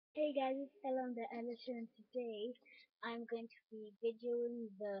Hey guys, it's Ellen the Editor, and today I'm going to be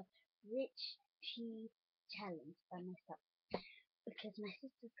videoing the Rich Tea Challenge by myself because my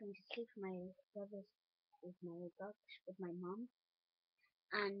sister's going to sleep, my brother's with my dog, with my mom,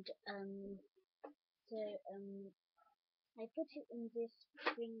 and so I put it in this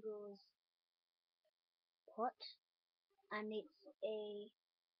Pringles pot, and it's a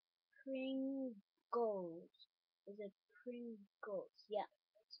Pringles. It's a Pringles, yeah,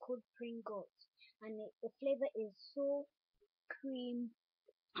 it's called Pringles, and the flavor is salt, cream,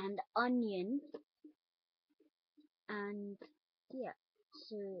 and onion, and yeah,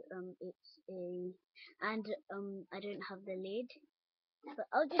 so it's a, and I don't have the lid, but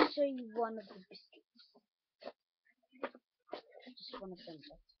I'll just show you one of the biscuits, just one of them.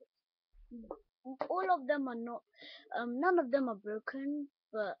 All of them are not, none of them are broken,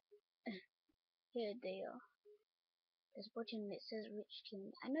 but here they are. There's button that says Rich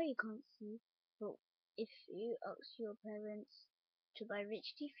Tea. I know you can't see, but if you ask your parents to buy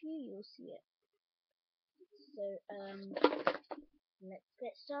Rich Tea for you, you'll see it. So let's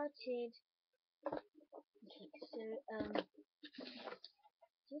get started. Okay, so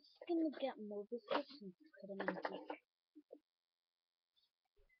just gonna get more biscuits and put them in here.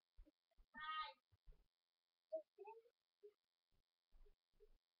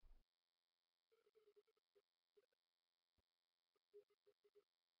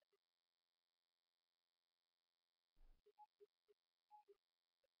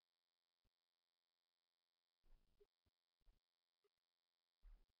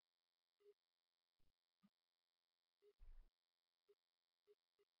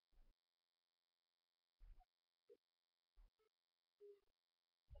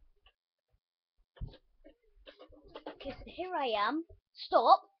 Okay, so here I am.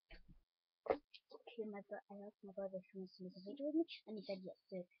 Stop. Okay, I asked my brother if he wants to make a video with me, and he said yes.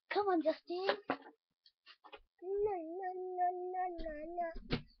 So come on, Justin. No, no, no, no, no, no.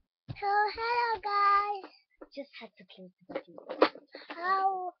 So, hello guys. Just had to close the button.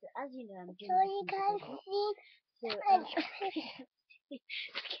 How? So as you know, I'm doing So this you in the guys button. see? So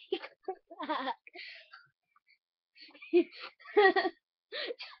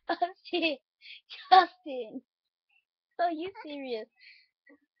Justin, Justin, are you serious?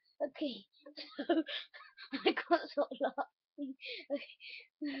 Okay, so I can't stop laughing. Okay,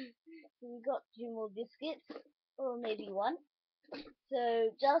 so we got 2 more biscuits, or maybe 1.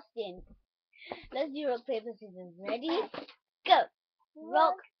 So Justin, let's do rock paper scissors. Ready? Go.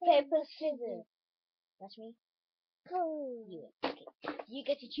 Rock paper scissors. That's me. You. Okay. You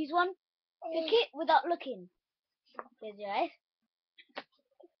get to choose one. Pick it without looking. Close your eyes.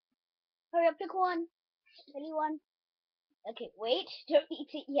 Hurry up, pick one. Anyone? Okay, wait. Don't eat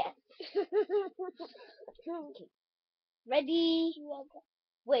it yet. Okay. Ready?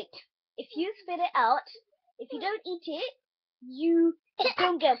 Wait. If you spit it out, if you don't eat it, you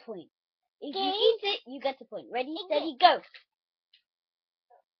don't get a point. If you eat it, you get a point. Ready, steady, go.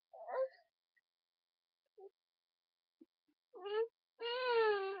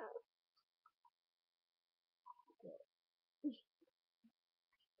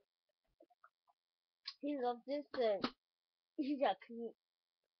 He loves this. He's actually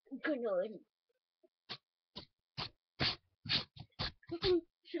good.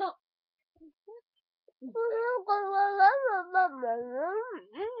 Stop.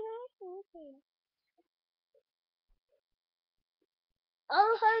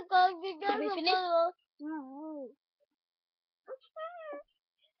 Oh my God! Have you finished?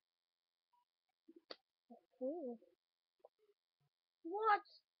 What?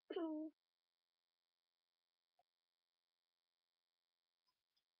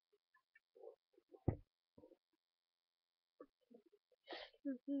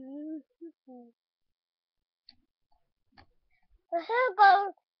 Here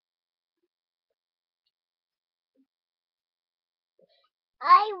goes.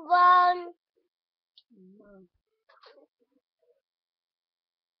 I won.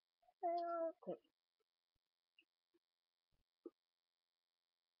 Okay.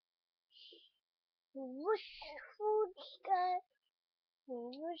 Whoosh, food sky.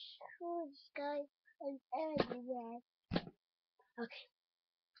 Whoosh, food sky. And everywhere. Okay.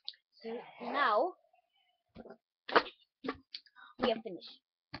 So now we have finished.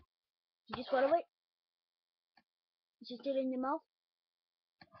 You just swallow it. Is it still in your mouth?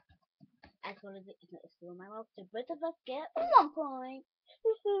 I swallowed it. It's not still in my mouth. So both of us get 1 point.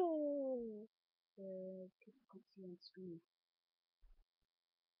 The people can't see on screen.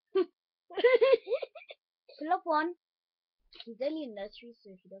 Pull up one. He's only in nursery,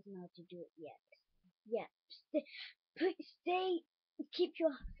 so he doesn't know how to do it yet. Yeah. Stay Keep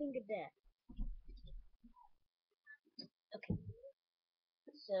your finger there. Okay.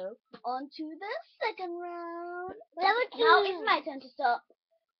 So on to the second round. Level 2. Now it's my turn to start.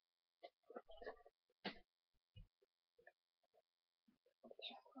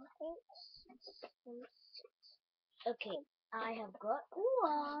 Okay, I have got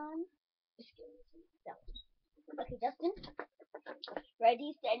one. Okay, Justin.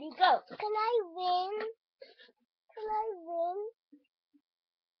 Ready, steady, go. Can I win? Can I win?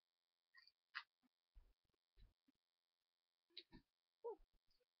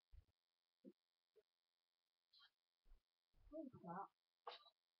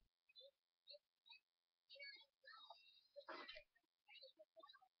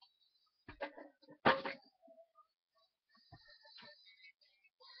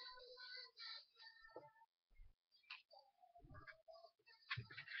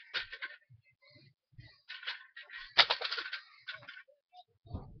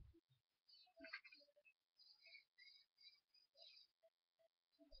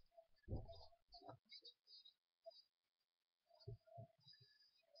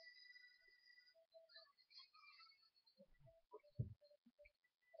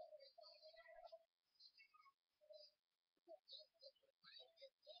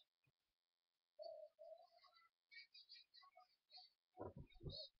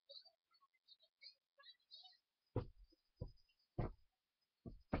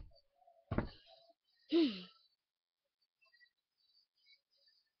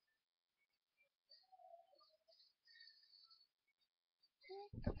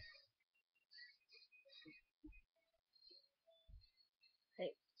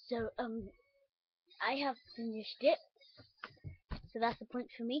 Okay, so I have finished it. So that's the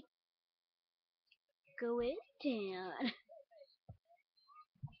point for me. Go it down.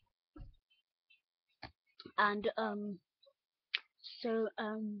 And so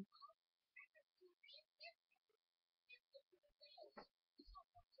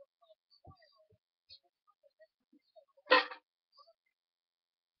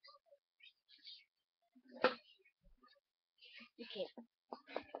okay.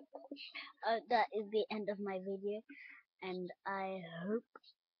 That is the end of my video, and I hope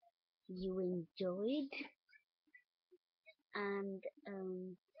you enjoyed. And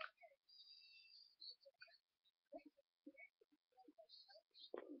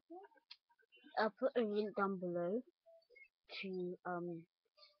I'll put a link down below to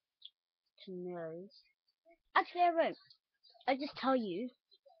know. Actually, I won't. I'll just tell you.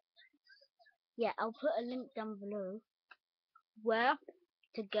 Yeah, I'll put a link down below where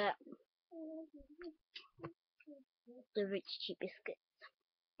to get the rich cheap biscuit.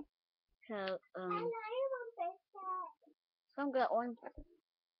 So come get one.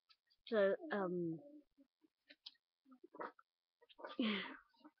 So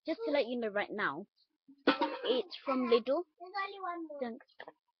just to let you know right now, it's from Lidl. There's only one more. Thanks.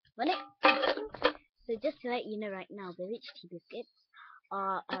 Want it? So just to let you know right now, the rich tea biscuits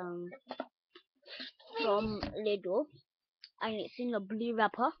are from Lidl, and it's in a blue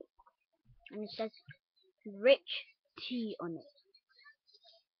wrapper, and it says rich tea on it.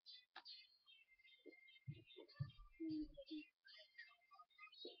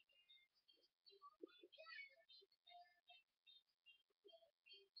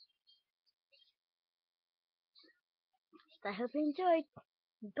 So I hope you enjoyed.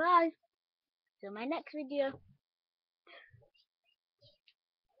 Bye. Till my next video.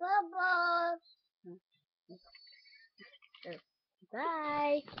 Bye-bye.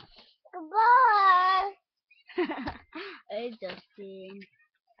 Bye. Goodbye. Hey Justin.